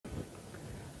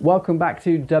Welcome back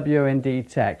to WND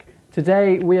Tech.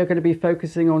 Today we are going to be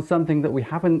focusing on something that we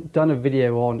haven't done a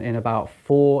video on in about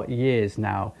 4 years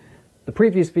now. The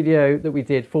previous video that we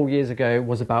did 4 years ago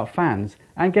was about fans,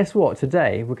 and guess what?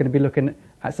 Today we're going to be looking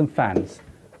at some fans.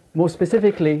 More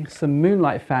specifically, some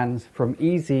Moonlight fans from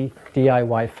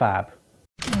EZDIY-FAB.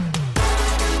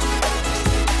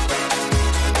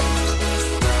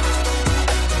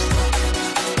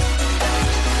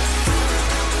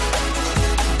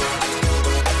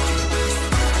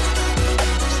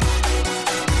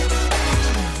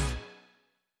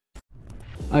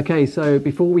 Okay, so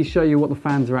before we show you what the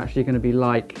fans are actually going to be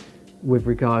like with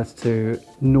regards to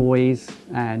noise,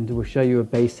 and we'll show you a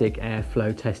basic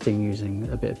airflow testing using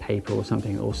a bit of paper or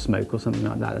something, or smoke or something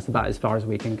like that. That's about as far as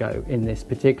we can go in this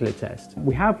particular test.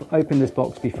 We have opened this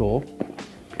box before.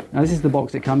 Now this is the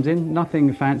box it comes in,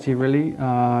 nothing fancy really,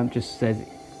 just says,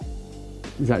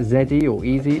 is that ZE or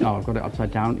Easy? Oh, I've got it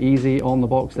upside down. Easy on the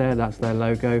box there, that's their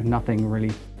logo. Nothing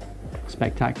really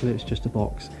spectacular, it's just a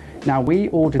box. Now we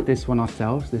ordered this one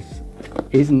ourselves. This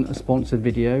isn't a sponsored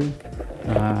video,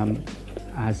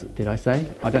 as did I say?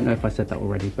 I don't know if I said that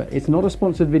already, but it's not a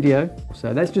sponsored video.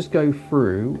 So let's just go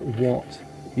through what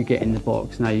you get in the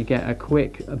box. Now you get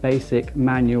a basic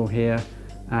manual here,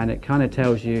 and it kind of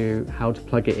tells you how to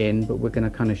plug it in, but we're going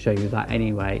to kind of show you that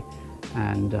anyway.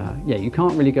 And yeah, you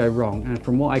can't really go wrong. And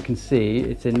from what I can see,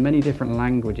 it's in many different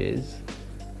languages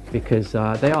because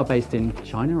they are based in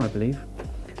China, I believe.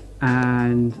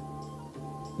 And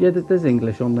yeah, there's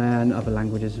English on there and other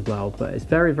languages as well, but it's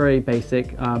very, very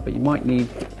basic, but you might need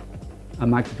a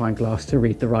magnifying glass to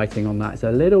read the writing on that. It's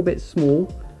a little bit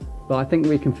small, but I think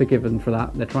we can forgive them for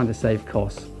that. They're trying to save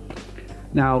costs.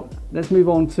 Now, let's move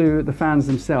on to the fans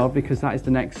themselves, because that is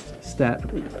the next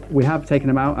step. We have taken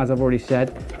them out, as I've already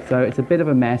said, so it's a bit of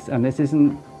a mess, and this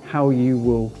isn't how you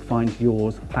will find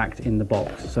yours packed in the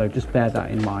box, so just bear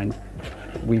that in mind.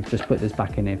 We've just put this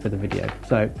back in here for the video.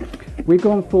 So we've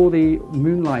gone for the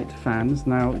Moonlight fans.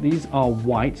 Now these are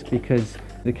white because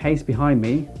the case behind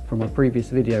me from a previous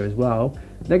video as well,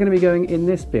 they're going to be going in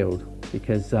this build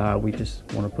because we just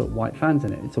want to put white fans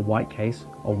in it. It's a white case,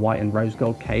 a white and rose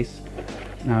gold case.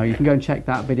 Now you can go and check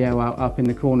that video out up in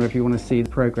the corner if you want to see the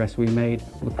progress we made,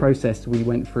 or the process we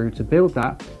went through to build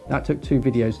that. That took 2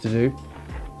 videos to do.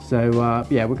 So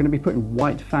yeah, we're going to be putting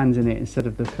white fans in it instead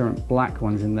of the current black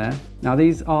ones in there. Now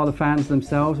these are the fans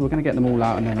themselves. We're going to get them all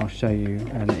out and then I'll show you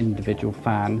an individual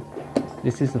fan.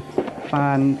 This is the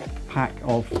fan pack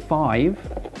of 5.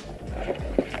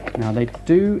 Now they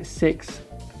do 6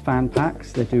 fan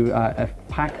packs. They do a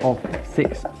pack of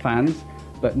 6 fans,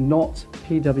 but not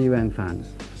PWM fans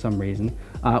for some reason.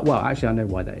 Well, actually I know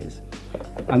why that is.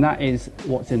 And that is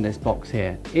what's in this box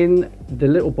here. In the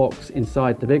little box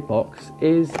inside the big box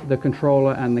is the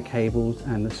controller and the cables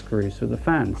and the screws for the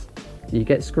fans. You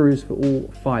get screws for all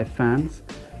 5 fans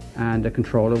and a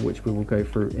controller, which we will go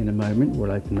through in a moment.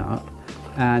 We'll open that up.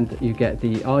 And you get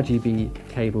the RGB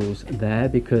cables there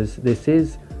because this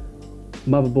is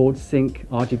motherboard sync,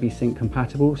 RGB sync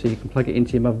compatible, so you can plug it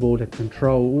into your motherboard and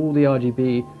control all the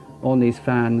RGB on these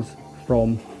fans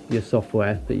from your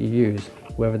software that you use,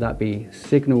 whether that be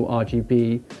Signal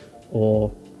RGB or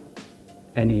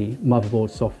any motherboard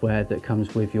software that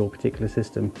comes with your particular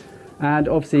system. And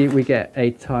obviously we get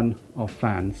a ton of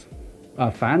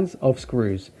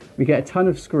screws. We get a ton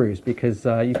of screws because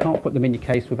you can't put them in your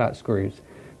case without screws.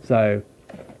 So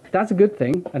that's a good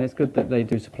thing, and it's good that they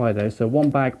do supply those. So 1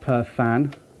 bag per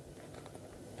fan.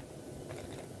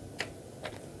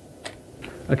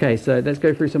 Okay, so let's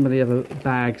go through some of the other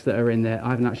bags that are in there. I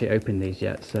haven't actually opened these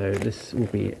yet, so this will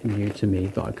be new to me,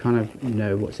 but I kind of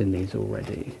know what's in these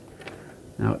already.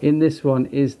 Now, in this one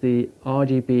is the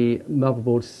RGB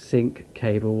motherboard sync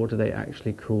cable. What do they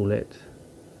actually call it?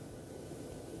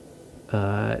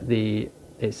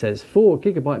 It says 4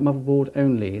 gigabyte motherboard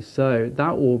only, so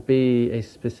that will be a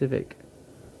specific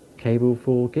cable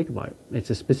for gigabyte. It's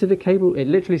a specific cable. It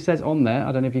literally says on there,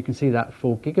 I don't know if you can see that,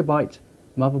 4 gigabyte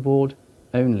motherboard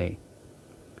only.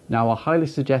 Now I highly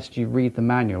suggest you read the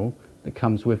manual that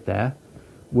comes with there,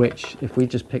 which if we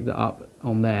just pick that up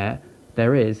on there,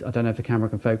 there is, I don't know if the camera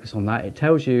can focus on that, it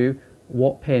tells you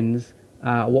what pins,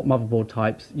 what motherboard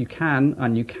types you can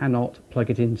and you cannot plug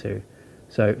it into.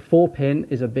 So 4-pin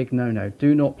is a big no-no.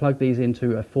 Do not plug these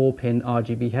into a 4-pin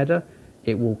RGB header.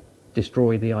 It will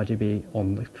destroy the RGB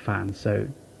on the fan, so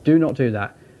do not do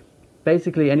that.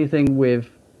 Basically anything with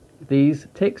these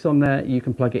ticks on there, you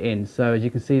can plug it in. So as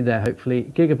you can see there,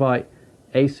 hopefully Gigabyte,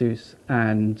 Asus,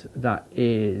 and that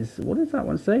is, what does that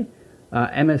one say?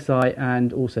 MSI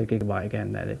and also Gigabyte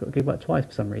again there. They've got Gigabyte twice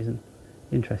for some reason.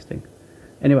 Interesting.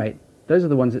 Anyway, those are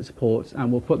the ones it supports,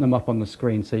 and we'll put them up on the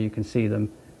screen so you can see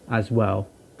them as well.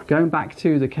 Going back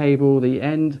to the cable,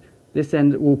 this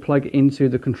end will plug into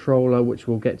the controller, which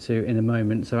we'll get to in a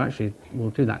moment. So actually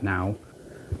we'll do that now.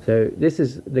 So this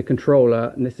is the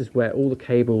controller, and this is where all the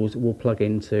cables will plug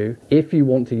into if you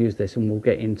want to use this, and we'll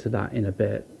get into that in a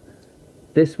bit.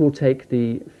 This will take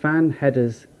the fan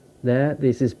headers there.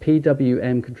 This is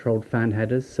PWM controlled fan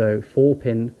headers, so 4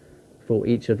 pin for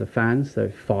each of the fans,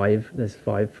 so there's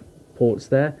 5 ports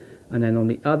there. And then on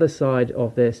the other side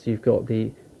of this, you've got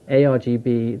the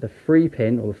ARGB, the 3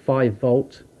 pin or the 5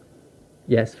 volt,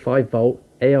 yes, 5 volt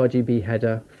ARGB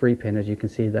header 3 pin, as you can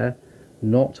see there,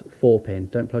 not 4 pin.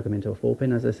 Don't plug them into a 4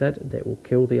 pin, as I said, they will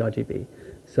kill the RGB.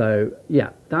 So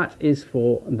yeah, that is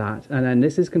for that. And then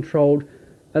this is controlled,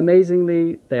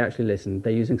 amazingly, they actually listen,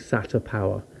 they're using SATA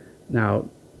power. Now,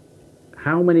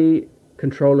 how many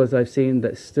controllers I've seen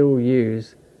that still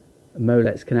use a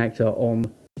Molex connector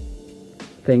on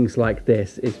things like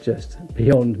this is just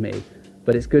beyond me.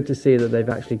 But it's good to see that they've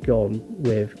actually gone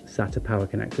with SATA power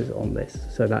connectors on this.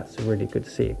 So that's really good to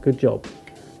see. Good job,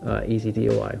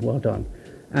 EZDIY, well done.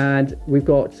 And we've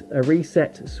got a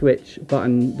reset switch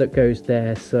button that goes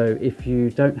there. So if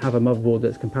you don't have a motherboard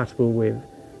that's compatible with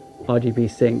RGB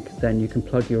sync, then you can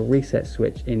plug your reset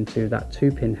switch into that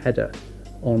 2-pin header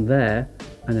on there,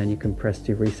 and then you can press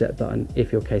the reset button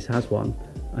if your case has one,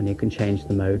 and you can change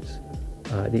the modes,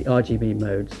 the RGB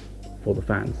modes for the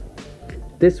fans.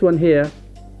 This one here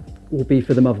will be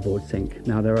for the motherboard sync.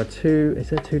 Now there are is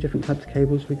there 2 different types of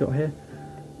cables we got here?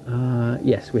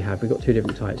 Yes, we've got 2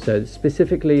 different types. So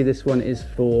specifically this one is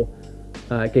for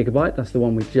gigabyte. That's the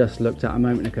one we just looked at a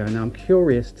moment ago. Now I'm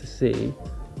curious to see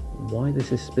why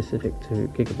this is specific to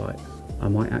gigabyte. I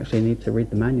might actually need to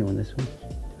read the manual on this one.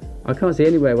 I can't see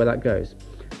anywhere where that goes.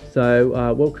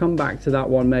 So we'll come back to that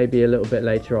one maybe a little bit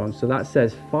later on. So that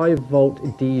says 5 volt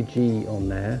DG on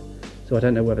there. So I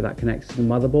don't know whether that connects to the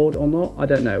motherboard or not. I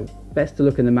don't know. Best to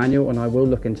look in the manual, and I will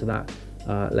look into that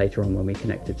later on when we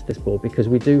connect it to this board, because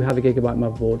we do have a gigabyte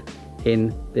motherboard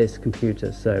in this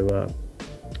computer. So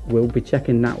we'll be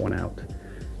checking that one out.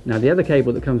 Now the other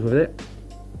cable that comes with it,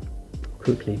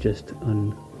 quickly just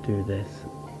undo this.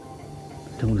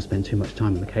 Don't want to spend too much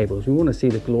time on the cables. We want to see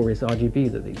the glorious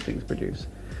RGB that these things produce.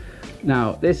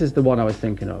 Now this is the one I was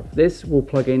thinking of. This will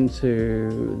plug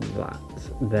into that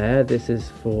there. This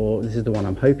is the one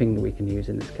I'm hoping that we can use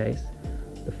in this case.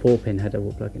 The 4-pin header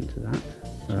will plug into that,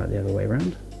 the other way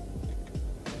around.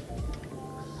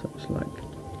 Such like,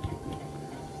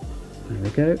 there we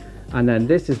go. And then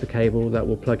this is the cable that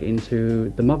will plug into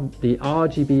the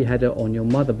RGB header on your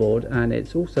motherboard, and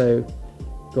it's also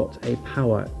got a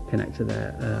power connector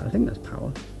there. I think that's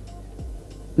power.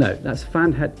 No, that's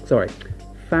fan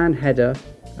header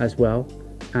as well,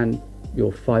 and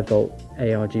your 5 volt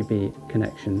ARGB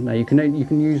connection. Now you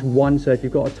can use one, so if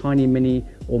you've got a tiny mini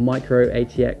or micro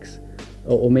ATX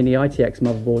or mini ITX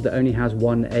motherboard that only has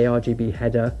one ARGB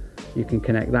header, you can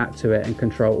connect that to it and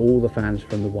control all the fans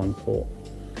from the one port,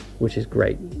 which is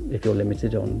great if you're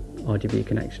limited on RGB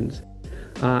connections.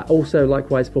 Also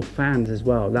likewise for fans as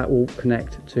well, that will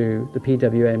connect to the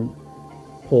PWM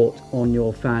port on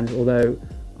your fans, although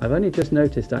I've only just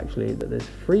noticed actually that there's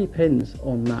 3 pins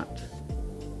on that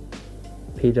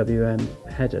PWM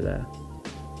header there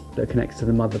that connects to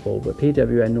the motherboard, but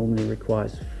PWM normally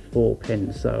requires 4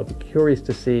 pins, so I'll be curious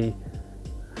to see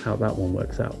how that one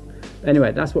works out.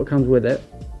 Anyway, that's what comes with it,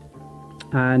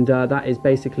 and that is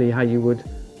basically how you would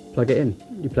plug it in.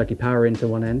 You plug your power into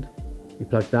one end, you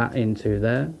plug that into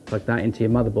there, plug that into your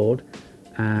motherboard,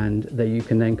 and then you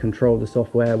can then control the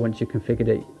software. Once you've configured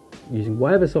it using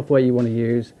whatever software you want to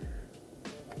use,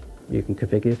 you can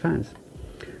configure your fans.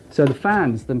 So the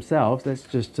fans themselves, let's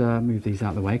just move these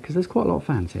out of the way because there's quite a lot of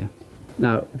fans here.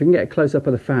 Now, if you can get a close-up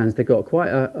of the fans, they've got quite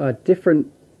a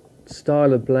different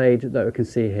style of blade that we can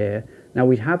see here. Now,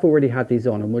 we have already had these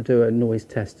on, and we'll do a noise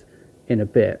test in a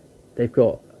bit. They're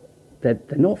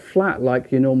not flat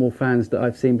like your normal fans that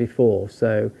I've seen before.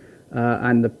 So,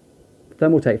 and the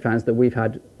Thermaltake fans that we've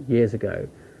had years ago,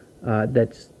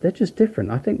 they're just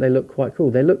different. I think they look quite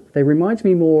cool. They remind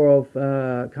me more of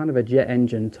kind of a jet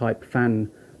engine type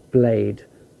fan blade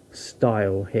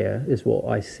style here is what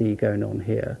I see going on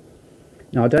here.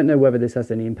 Now I don't know whether this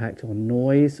has any impact on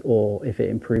noise or if it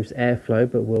improves airflow,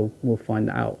 but we'll find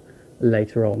that out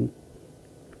later on.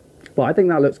 But I think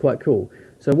that looks quite cool.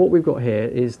 So what we've got here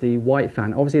is the white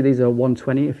fan. Obviously these are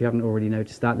 120, if you haven't already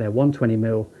noticed that. They're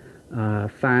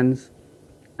 120mm fans,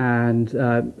 and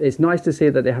it's nice to see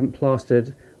that they haven't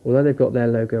plastered, although they've got their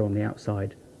logo on the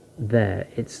outside there.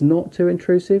 It's not too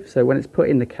intrusive, so when it's put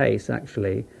in the case,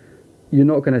 actually you're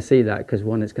not going to see that because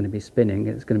one, it's going to be spinning,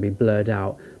 it's going to be blurred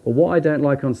out. But what I don't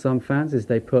like on some fans is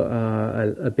they put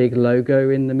a big logo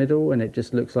in the middle, and it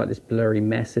just looks like this blurry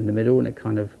mess in the middle, and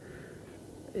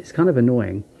it's kind of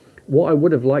annoying. What I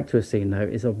would have liked to have seen though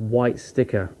is a white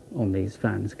sticker on these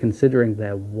fans, considering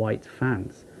they're white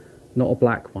fans, not a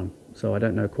black one. So I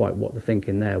don't know quite what the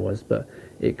thinking there was, but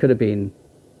it could have been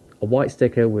a white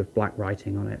sticker with black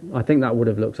writing on it. I think that would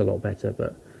have looked a lot better,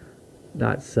 but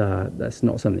that's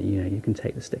not something, you know, you can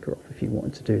take the sticker off if you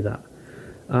wanted to do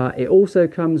that. It also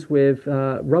comes with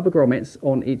rubber grommets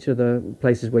on each of the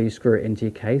places where you screw it into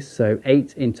your case, so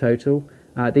 8 in total.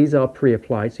 These are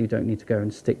pre-applied, so you don't need to go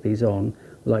and stick these on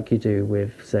like you do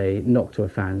with, say, Noctua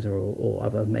fans or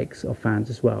other makes of fans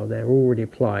as well. They're already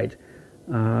applied.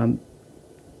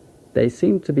 They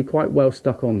seem to be quite well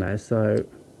stuck on there, so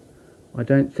I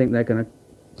don't think they're going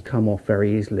to come off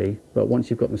very easily. But once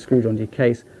you've got them screwed onto your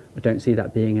case, I don't see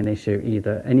that being an issue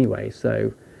either anyway.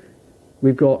 So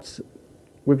we've got,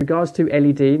 with regards to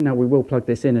LED, now we will plug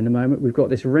this in a moment, we've got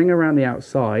this ring around the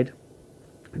outside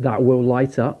that will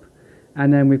light up,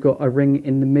 and then we've got a ring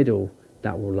in the middle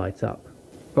that will light up.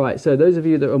 Right, so those of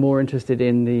you that are more interested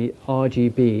in the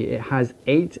RGB, it has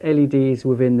 8 LEDs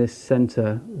within this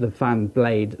center, the fan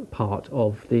blade part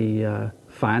of the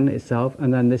fan itself,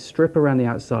 and then this strip around the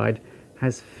outside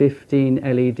has 15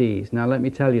 LEDs. Now let me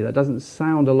tell you, that doesn't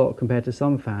sound a lot compared to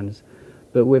some fans,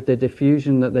 but with the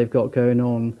diffusion that they've got going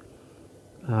on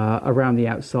around the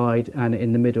outside and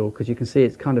in the middle, because you can see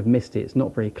it's kind of misty, it's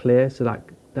not very clear, so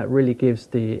that really gives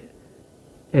the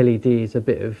LEDs a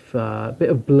bit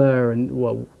of blur and,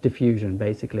 well, diffusion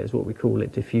basically is what we call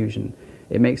it, diffusion.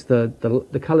 It makes the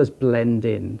colors blend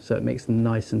in, so it makes them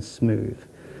nice and smooth.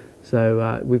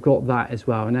 So we've got that as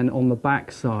well. And then on the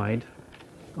back side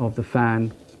of the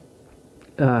fan,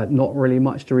 not really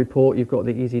much to report. You've got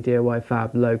the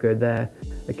EZDIY-FAB logo there.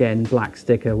 Again, black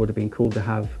sticker. Would have been cool to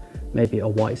have maybe a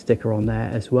white sticker on there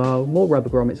as well. More rubber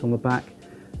grommets on the back.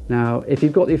 Now, if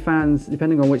you've got your fans,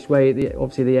 depending on which way,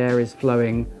 obviously the air is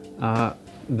flowing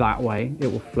that way,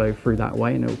 it will flow through that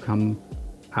way and it will come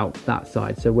out that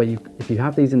side. So if you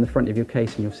have these in the front of your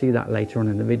case, and you'll see that later on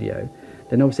in the video,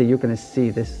 then obviously you're going to see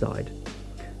this side.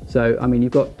 So, I mean,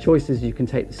 you've got choices. You can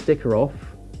take the sticker off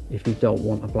if you don't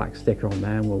want a black sticker on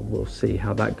there, and we'll see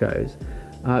how that goes.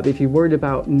 But if you're worried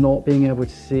about not being able to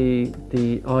see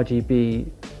the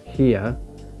RGB here,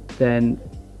 then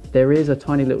there is a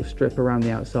tiny little strip around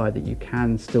the outside that you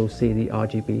can still see the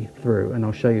RGB through, and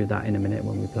I'll show you that in a minute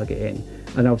when we plug it in.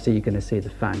 And obviously you're going to see the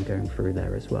fan going through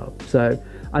there as well. So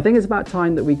I think it's about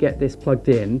time that we get this plugged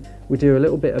in. We do a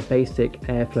little bit of basic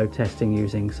airflow testing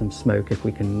using some smoke, if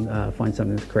we can find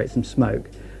something to create some smoke.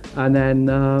 And then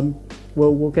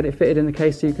we'll get it fitted in the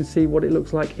case so you can see what it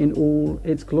looks like in all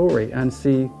its glory and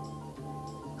see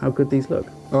how good these look.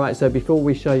 All right, so before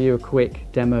we show you a quick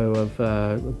demo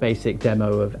of, basic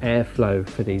demo of airflow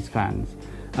for these fans,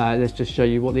 let's just show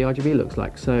you what the RGB looks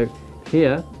like. So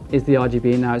here is the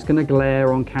RGB. Now it's gonna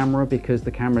glare on camera because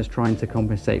the camera is trying to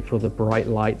compensate for the bright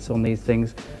lights on these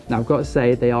things. Now I've got to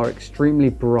say, they are extremely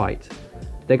bright.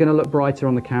 They're gonna look brighter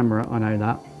on the camera, I know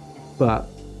that, but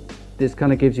this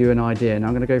kind of gives you an idea. Now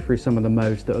I'm gonna go through some of the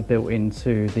modes that are built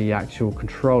into the actual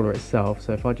controller itself.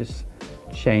 So if I just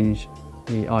change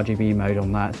the RGB mode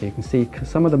on that, so you can see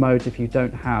some of the modes. If you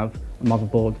don't have a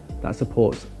motherboard that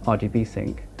supports RGB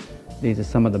sync, these are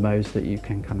some of the modes that you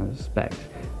can kind of spec.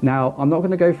 Now I'm not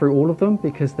going to go through all of them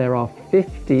because there are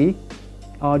 50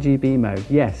 RGB modes.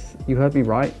 Yes, you heard me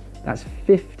right, that's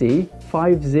 50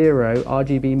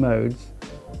 RGB modes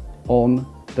on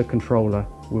the controller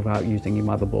without using your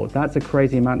motherboard. That's a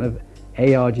crazy amount of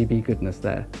ARGB goodness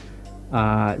there.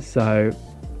 So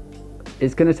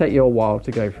it's going to take you a while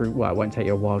to go through. Well, it won't take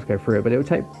you a while to go through it, but it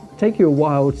will take you a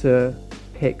while to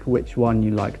pick which one you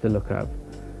like the look of.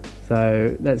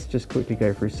 So let's just quickly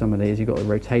go through some of these. You've got the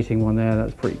rotating one there,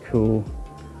 that's pretty cool.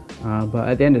 But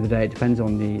at the end of the day, it depends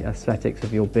on the aesthetics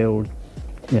of your build.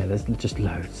 Yeah, there's just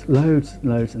loads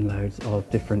and loads of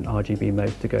different RGB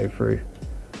modes to go through.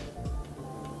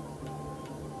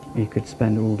 You could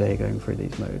spend all day going through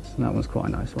these modes. And that one's quite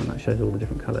a nice one, that shows all the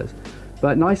different colors.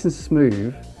 But nice and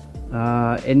smooth.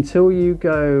 Until you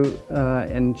go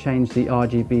and change the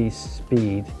RGB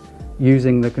speed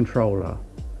using the controller.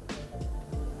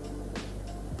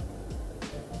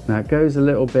 Now it goes a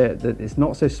little bit, that it's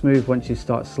not so smooth once you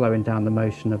start slowing down the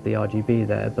motion of the RGB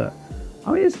there, but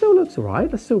I mean, it still looks alright,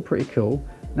 that's still pretty cool.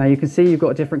 Now you can see you've got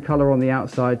a different color on the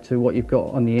outside to what you've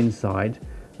got on the inside.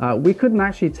 We couldn't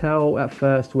actually tell at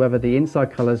first whether the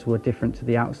inside colors were different to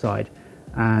the outside,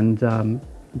 and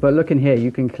but looking here,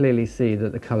 you can clearly see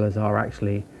that the colors are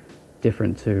actually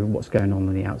different to what's going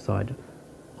on the outside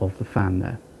of the fan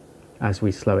there as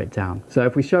we slow it down. So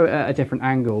if we show it at a different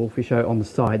angle, if we show it on the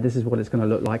side, this is what it's going to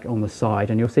look like on the side,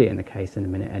 and you'll see it in the case in a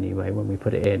minute anyway when we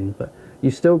put it in, but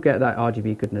you still get that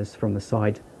RGB goodness from the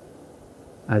side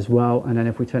as well. And then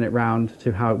if we turn it round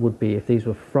to how it would be if these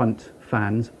were front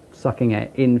fans sucking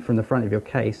it in from the front of your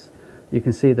case, you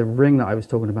can see the ring that I was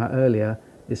talking about earlier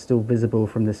is still visible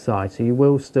from this side. So you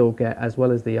will still get, as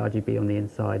well as the RGB on the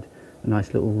inside, a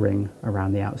nice little ring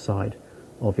around the outside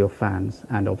of your fans,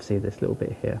 and obviously this little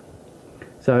bit here.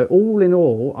 So all in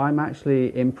all, I'm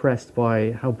actually impressed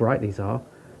by how bright these are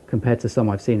compared to some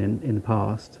I've seen in the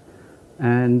past.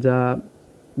 And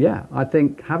yeah, I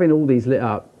think having all these lit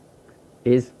up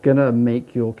is gonna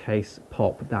make your case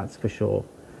pop, that's for sure.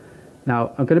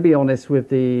 Now, I'm gonna be honest with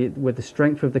the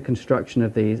strength of the construction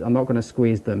of these, I'm not gonna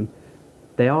squeeze them.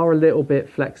 They are a little bit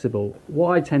flexible.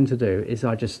 What I tend to do is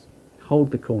I just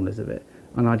hold the corners of it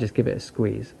and I just give it a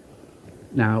squeeze.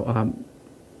 Now,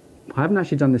 I haven't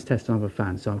actually done this test on other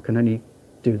fans, so I can only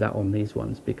do that on these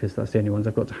ones because that's the only ones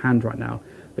I've got to hand right now.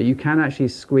 But you can actually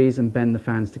squeeze and bend the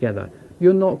fans together.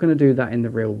 You're not going to do that in the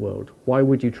real world. Why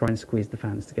would you try and squeeze the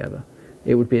fans together?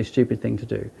 It would be a stupid thing to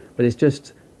do. But it's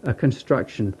just a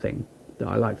construction thing that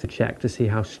I like to check to see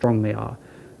how strong they are.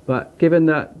 But given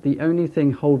that the only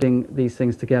thing holding these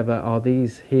things together are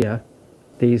these here,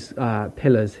 these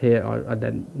pillars here, are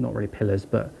then not really pillars,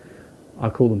 but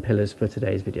I'll call them pillars for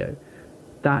today's video.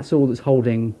 That's all that's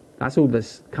holding, that's all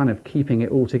that's kind of keeping it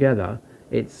all together.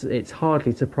 It's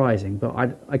hardly surprising,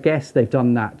 but I guess they've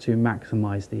done that to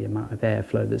maximize the amount of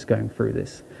airflow that's going through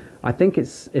this. I think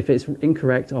it's, if it's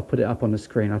incorrect, I'll put it up on the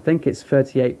screen. I think it's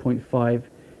 38.5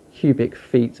 cubic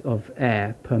feet of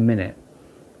air per minute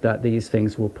that these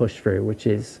things will push through, which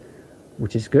is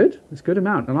good. It's a good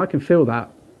amount, and I can feel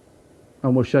that,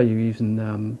 and we'll show you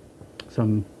using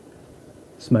some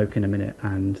smoke in a minute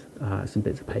and some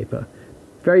bits of paper.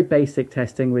 Very basic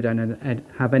testing. We don't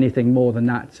have anything more than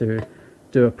that to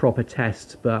do a proper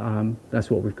test, but that's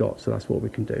what we've got, so that's what we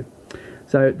can do.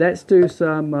 So let's do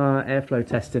some airflow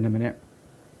test in a minute.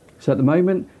 So at the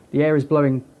moment the air is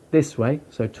blowing this way,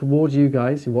 so towards you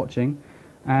guys who are watching,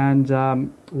 and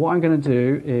what I'm going to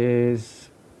do is,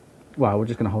 well, we're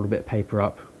just going to hold a bit of paper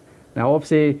up. Now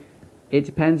obviously it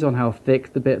depends on how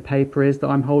thick the bit of paper is that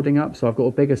I'm holding up, so I've got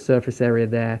a bigger surface area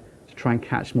there to try and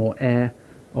catch more air.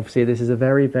 Obviously this is a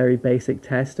very, very basic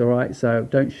test, all right, so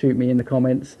don't shoot me in the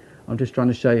comments. I'm just trying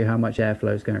to show you how much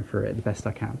airflow is going through it the best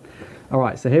I can. All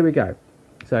right, so here we go.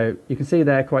 So you can see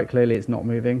there quite clearly it's not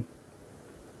moving.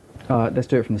 Let's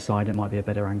do it from the side, it might be a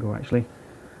better angle actually.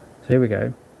 So here we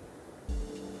go.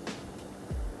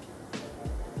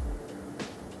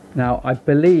 Now I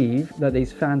believe that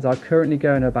these fans are currently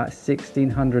going about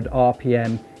 1600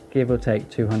 RPM, give or take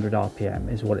 200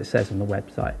 RPM is what it says on the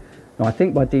website. Now I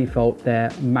think by default they're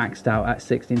maxed out at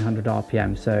 1600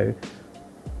 RPM, so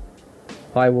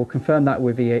I will confirm that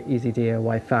with the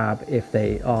EZDIY-FAB if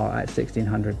they are at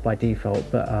 1600 by default,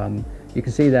 but you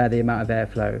can see there the amount of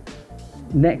airflow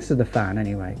next to the fan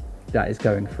anyway that is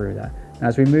going through there. Now,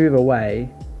 as we move away,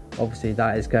 obviously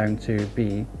that is going to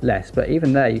be less, but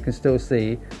even there you can still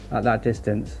see at that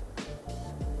distance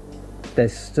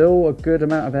there's still a good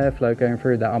amount of airflow going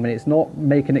through that. I mean, it's not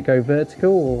making it go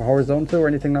vertical or horizontal or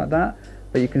anything like that,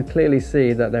 but you can clearly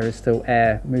see that there is still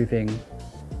air moving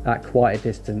at quite a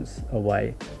distance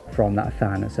away from that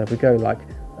fan. And so if we go like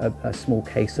a small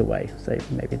case away, say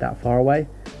maybe that far away,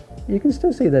 you can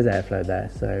still see there's airflow there.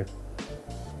 So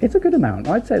it's a good amount.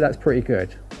 I'd say that's pretty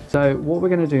good. So what we're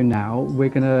going to do now, we're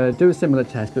going to do a similar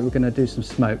test, but we're going to do some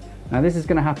smoke. Now this is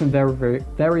going to happen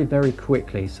very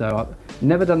quickly. So I've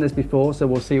never done this before, so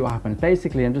we'll see what happens.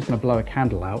 Basically, I'm just going to blow a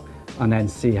candle out and then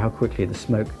see how quickly the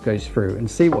smoke goes through and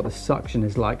see what the suction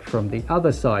is like from the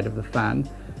other side of the fan.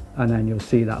 And then you'll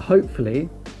see that hopefully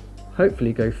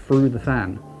go through the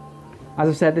fan. As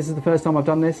I've said, this is the first time I've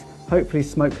done this. Hopefully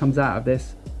smoke comes out of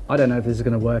this. I don't know if this is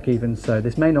going to work even, so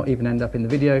this may not even end up in the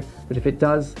video, but if it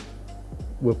does,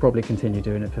 we'll probably continue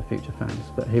doing it for future fans.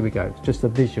 But here we go, it's just a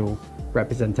visual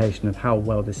representation of how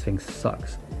well this thing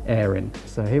sucks air in.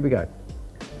 So here we go.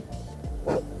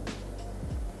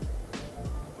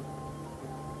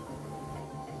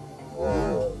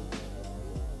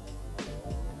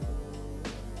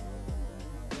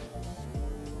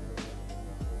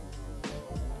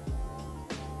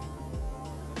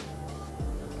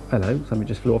 Hello, something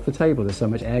just flew off the table. There's so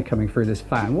much air coming through this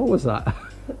fan. What was that?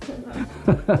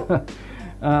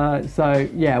 So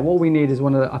yeah, what we need is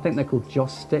one of the, I think they're called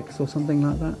joss sticks or something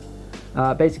like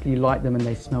that. Basically you light them and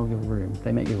they smell your room.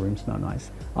 They make your room smell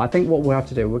nice. I think what we'll have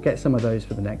to do, we'll get some of those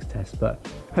for the next test, but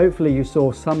hopefully you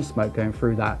saw some smoke going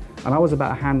through that. And I was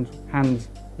about a hand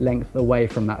length away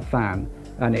from that fan.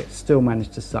 and it still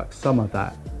managed to suck some of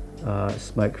that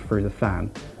smoke through the fan.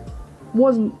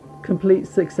 Wasn't complete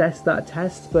success, that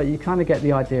test, but you kind of get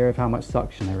the idea of how much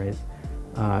suction there is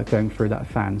going through that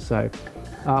fan. So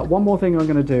one more thing I'm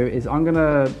going to do is I'm going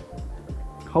to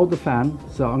hold the fan.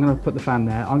 So I'm going to put the fan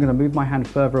there. I'm going to move my hand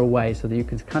further away so that you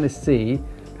can kind of see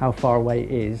how far away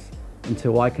it is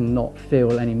until I can not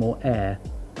feel any more air.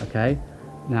 Okay,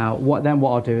 now what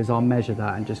I'll do is I'll measure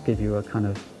that and just give you a kind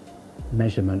of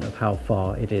measurement of how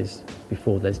far it is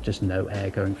before there's just no air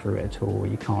going through it at all.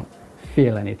 You can't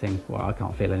feel anything. Well, I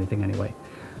can't feel anything anyway.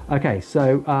 Okay,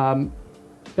 so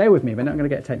bear with me a minute. I'm going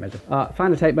to get a tape measure.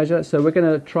 Found a tape measure. So we're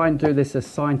going to try and do this as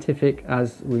scientific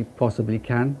as we possibly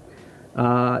can.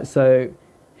 So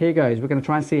here goes. We're going to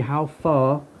try and see how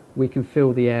far we can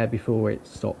feel the air before it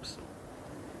stops,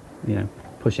 you know,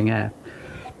 pushing air.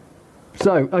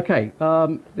 So, okay,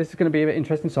 this is going to be a bit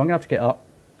interesting. So I'm going to have to get up.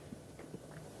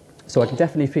 So I can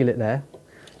definitely feel it there.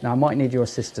 Now I might need your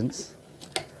assistance.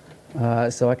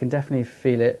 So I can definitely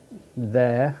feel it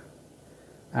there.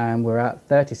 And we're at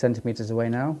 30 centimeters away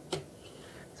now.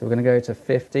 So we're going to go to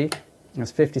 50.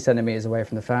 That's 50 centimeters away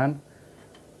from the fan.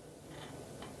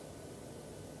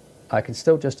 I can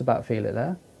still just about feel it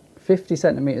there. 50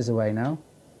 centimeters away now.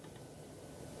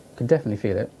 Can definitely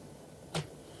feel it.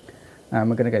 And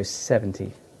we're going to go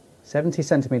 70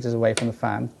 centimeters away from the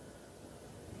fan.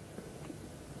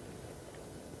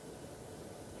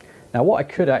 Now what I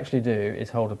could actually do is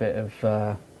hold a bit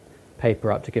of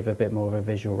paper up to give a bit more of a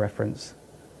visual reference.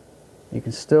 You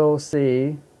can still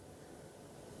see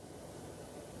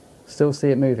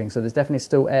it moving, so there's definitely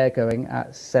still air going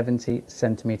at 70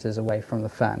 centimeters away from the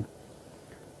fan.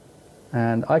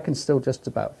 And I can still just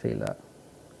about feel that.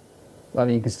 I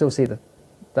mean, you can still see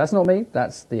that's not me,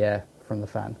 that's the air from the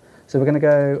fan. So we're going to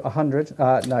go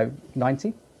 90.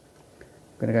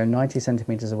 We're going to go 90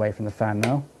 centimeters away from the fan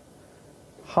now.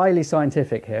 Highly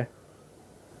scientific here.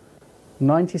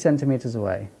 90 centimeters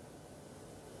away.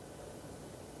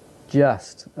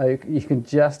 You can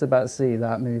just about see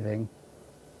that moving.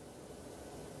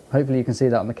 Hopefully you can see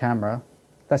that on the camera.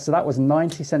 So that was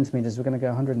 90 centimeters. We're going to go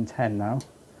 110 now.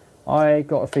 I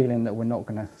got a feeling that we're not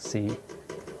going to see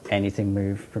anything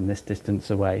move from this distance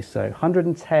away. So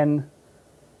 110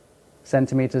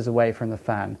 centimeters away from the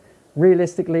fan.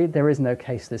 Realistically, there is no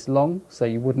case this long, so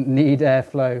you wouldn't need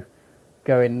airflow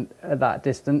going at that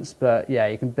distance, but yeah,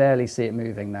 you can barely see it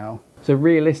moving now. So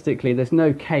realistically, there's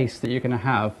no case that you're going to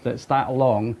have that's that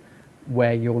long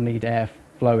where you'll need air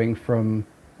flowing from,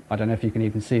 I don't know if you can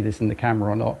even see this in the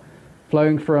camera or not,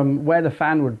 flowing from where the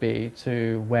fan would be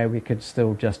to where we could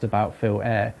still just about feel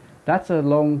air. That's a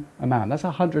long amount. That's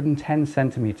 110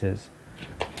 centimeters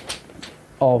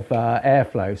of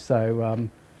airflow. So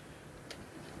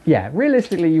yeah,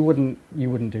 realistically, you wouldn't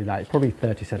do that. It's probably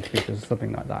 30 centimeters or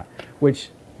something like that, which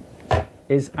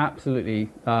is absolutely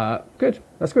good.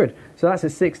 That's good. So that's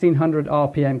at 1600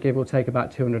 RPM, give or take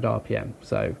about 200 RPM.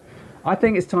 So I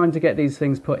think it's time to get these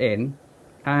things put in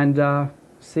and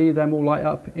see them all light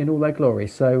up in all their glory.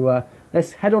 So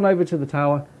let's head on over to the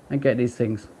tower and get these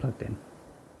things plugged in.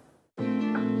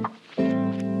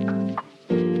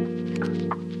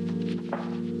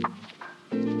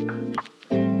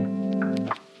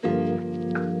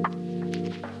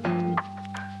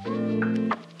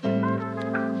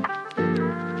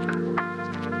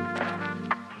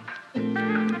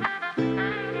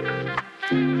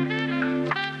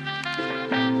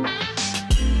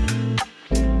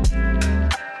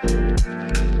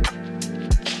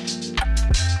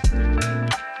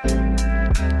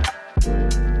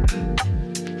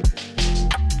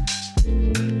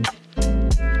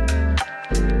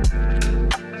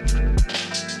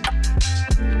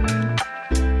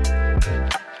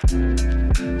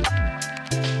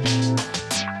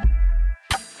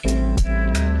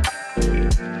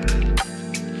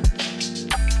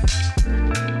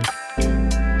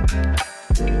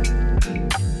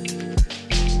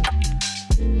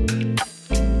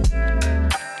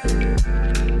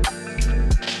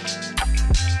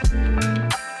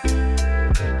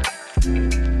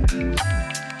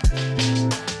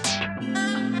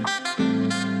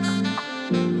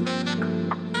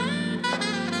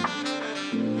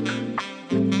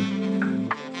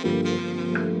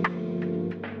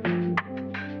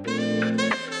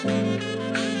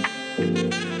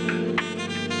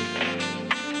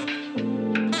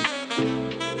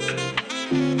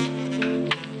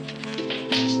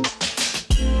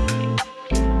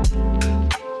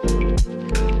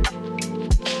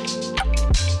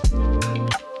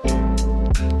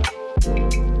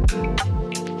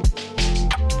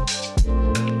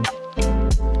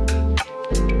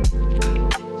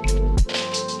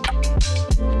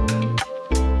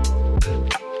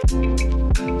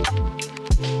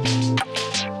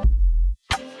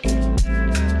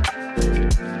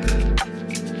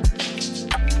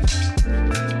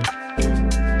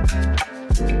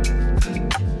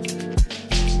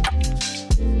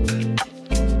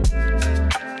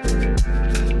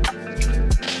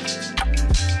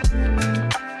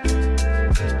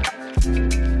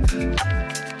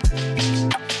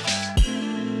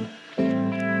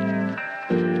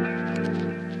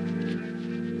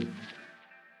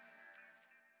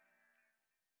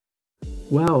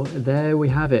 Well, there we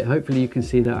have it. Hopefully you can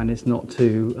see that and it's not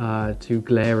too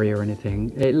glary or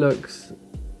anything. It looks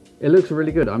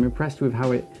really good. I'm impressed with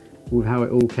how it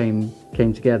all came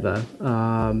together.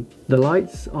 The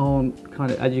lights aren't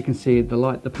kind of, as you can see,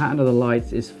 the pattern of the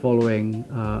lights is following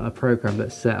a program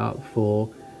that's set up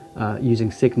for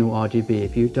using Signal RGB.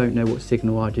 If you don't know what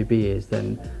Signal RGB is,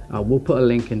 then we'll put a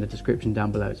link in the description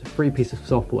down below. It's a free piece of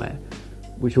software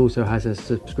which also has a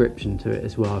subscription to it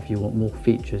as well if you want more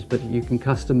features, but you can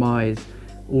customize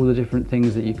all the different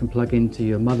things that you can plug into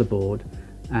your motherboard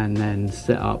and then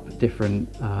set up different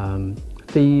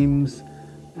themes,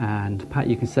 and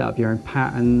you can set up your own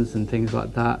patterns and things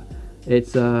like that.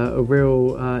 It's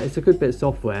it's a good bit of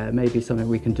software. Maybe something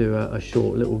we can do a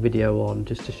short little video on,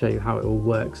 just to show you how it all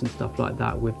works and stuff like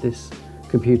that with this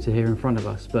computer here in front of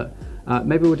us. But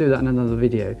maybe we'll do that in another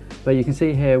video. But you can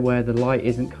see here where the light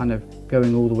isn't kind of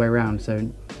going all the way around. So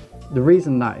the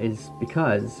reason that is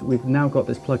because we've now got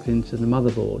this plugged into the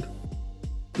motherboard,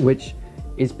 which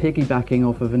is piggybacking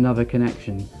off of another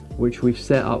connection, which we've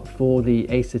set up for the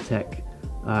Acertech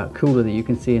cooler that you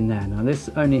can see in there. Now this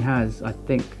only has, I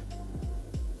think,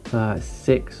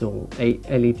 6 or 8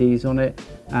 LEDs on it,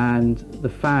 and the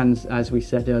fans, as we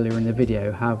said earlier in the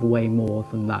video, have way more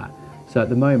than that. So at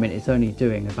the moment it's only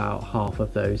doing about half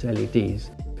of those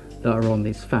LEDs that are on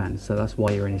these fans, so that's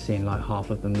why you're only seeing like half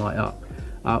of them light up.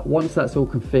 Once that's all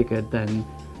configured, then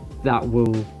that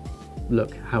will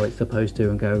look how it's supposed to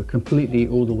and go completely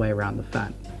all the way around the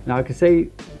fan. Now I can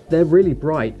say they're really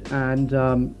bright, and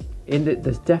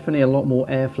there's definitely a lot more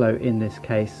airflow in this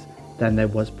case than there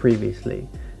was previously.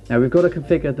 Now we've got to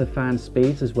configure the fan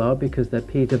speeds as well, because they're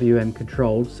PWM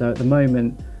controlled, so at the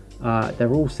moment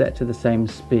they're all set to the same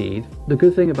speed. The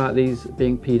good thing about these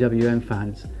being PWM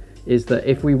fans is that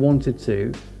if we wanted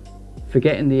to,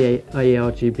 forgetting the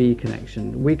ARGB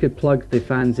connection, we could plug the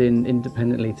fans in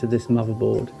independently to this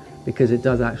motherboard, because it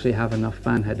does actually have enough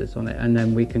fan headers on it, and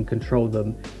then we can control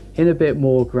them in a bit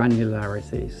more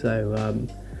granularity. So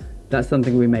that's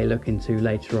something we may look into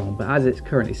later on, but as it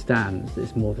currently stands,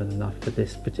 it's more than enough for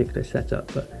this particular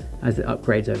setup. But as it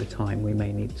upgrades over time, we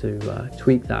may need to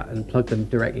tweak that and plug them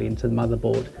directly into the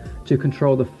motherboard to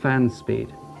control the fan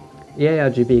speed. The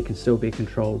ARGB can still be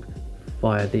controlled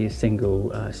via the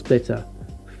single splitter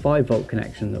 5-volt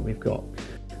connection that we've got.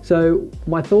 So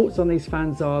my thoughts on these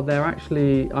fans are,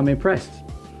 I'm impressed.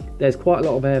 There's quite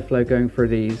a lot of airflow going through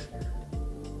these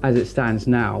as it stands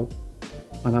now,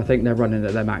 and I think they're running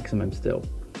at their maximum still.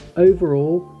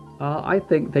 Overall, I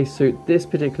think they suit this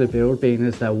particular build, being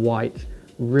as they're white,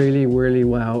 really, really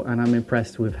well, and I'm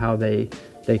impressed with how they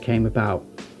came about.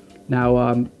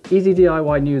 Now,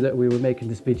 EZDIY knew that we were making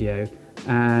this video,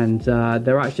 and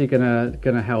they're actually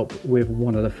gonna help with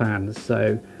one of the fans.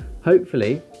 So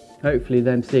hopefully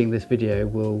them seeing this video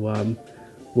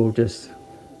will just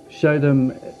show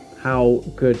them how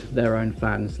good their own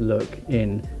fans look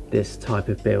in this type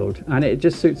of build, and it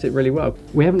just suits it really well.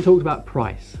 We haven't talked about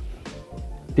price.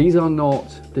 These are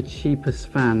not the cheapest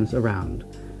fans around,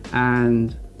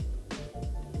 and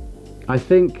I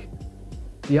think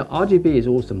the RGB is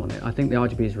awesome on it. I think the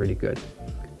RGB is really good,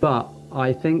 but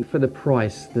I think for the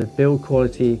price, the build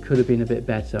quality could have been a bit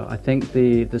better. I think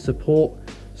the support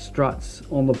struts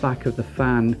on the back of the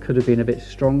fan could have been a bit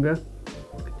stronger.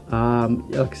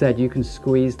 Like I said, you can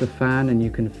squeeze the fan and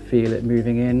you can feel it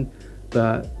moving in,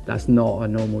 but that's not a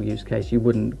normal use case. You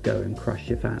wouldn't go and crush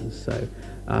your fans. So,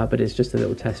 but it's just a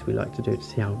little test we like to do to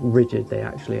see how rigid they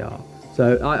actually are.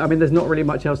 So, I mean, there's not really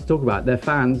much else to talk about. They're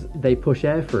fans, they push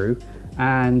air through,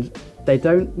 and they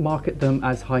don't market them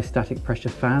as high static pressure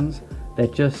fans. They're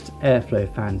just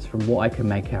airflow fans from what I can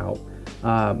make out.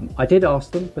 I did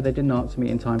ask them, but they didn't answer me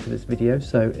in time for this video.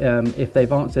 So if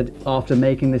they've answered after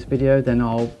making this video, then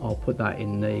I'll put that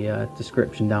in the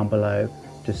description down below,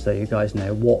 just so you guys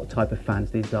know what type of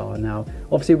fans these are. Now,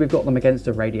 obviously we've got them against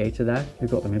a radiator there. We've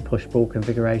got them in push-pull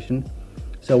configuration.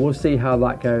 So we'll see how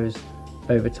that goes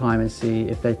over time and see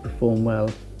if they perform well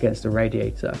against a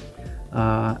radiator.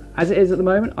 As it is at the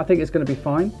moment, I think it's going to be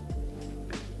fine.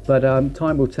 But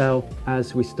time will tell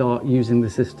as we start using the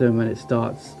system and it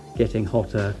starts getting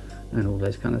hotter and all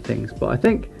those kind of things. But I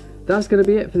think that's going to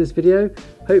be it for this video.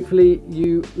 Hopefully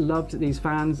you loved these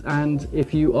fans, and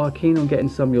if you are keen on getting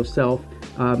some yourself,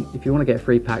 if you want to get a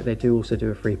free pack, they do also do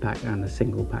a free pack and a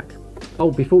single pack.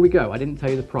 Oh, before we go, I didn't tell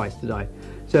you the price, did I?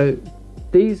 So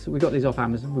these, we got these off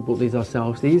Amazon, we bought these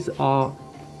ourselves. These are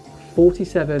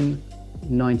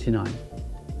 $47.99.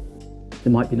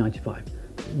 There might be 95.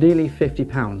 Nearly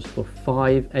 £50 for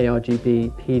 5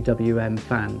 ARGB PWM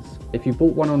fans. If you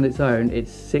bought one on its own, it's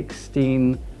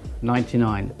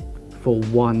 $16.99 for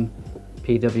one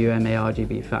PWM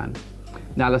ARGB fan.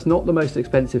 Now that's not the most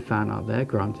expensive fan out there,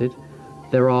 granted.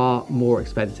 There are more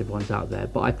expensive ones out there,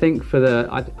 but I think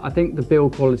I think the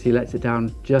build quality lets it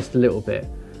down just a little bit.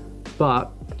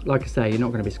 But like I say, you're not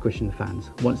going to be squishing the fans.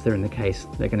 Once they're in the case,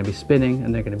 they're going to be spinning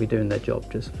and they're going to be doing their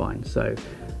job just fine. So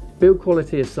build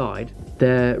quality aside,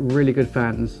 they're really good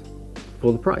fans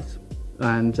for the price.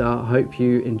 And I hope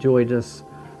you enjoyed us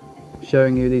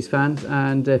showing you these fans.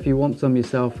 And if you want some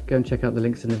yourself, go and check out the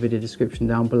links in the video description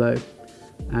down below.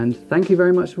 And thank you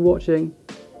very much for watching.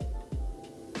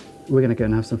 We're going to go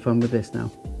and have some fun with this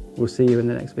now. We'll see you in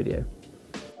the next video.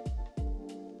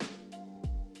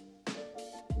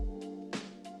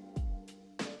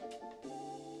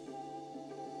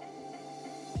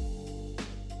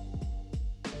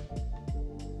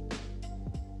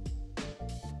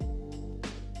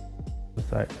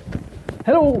 So,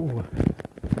 hello!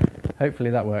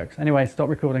 Hopefully that works. Anyway, stop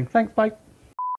recording. Thanks, bye.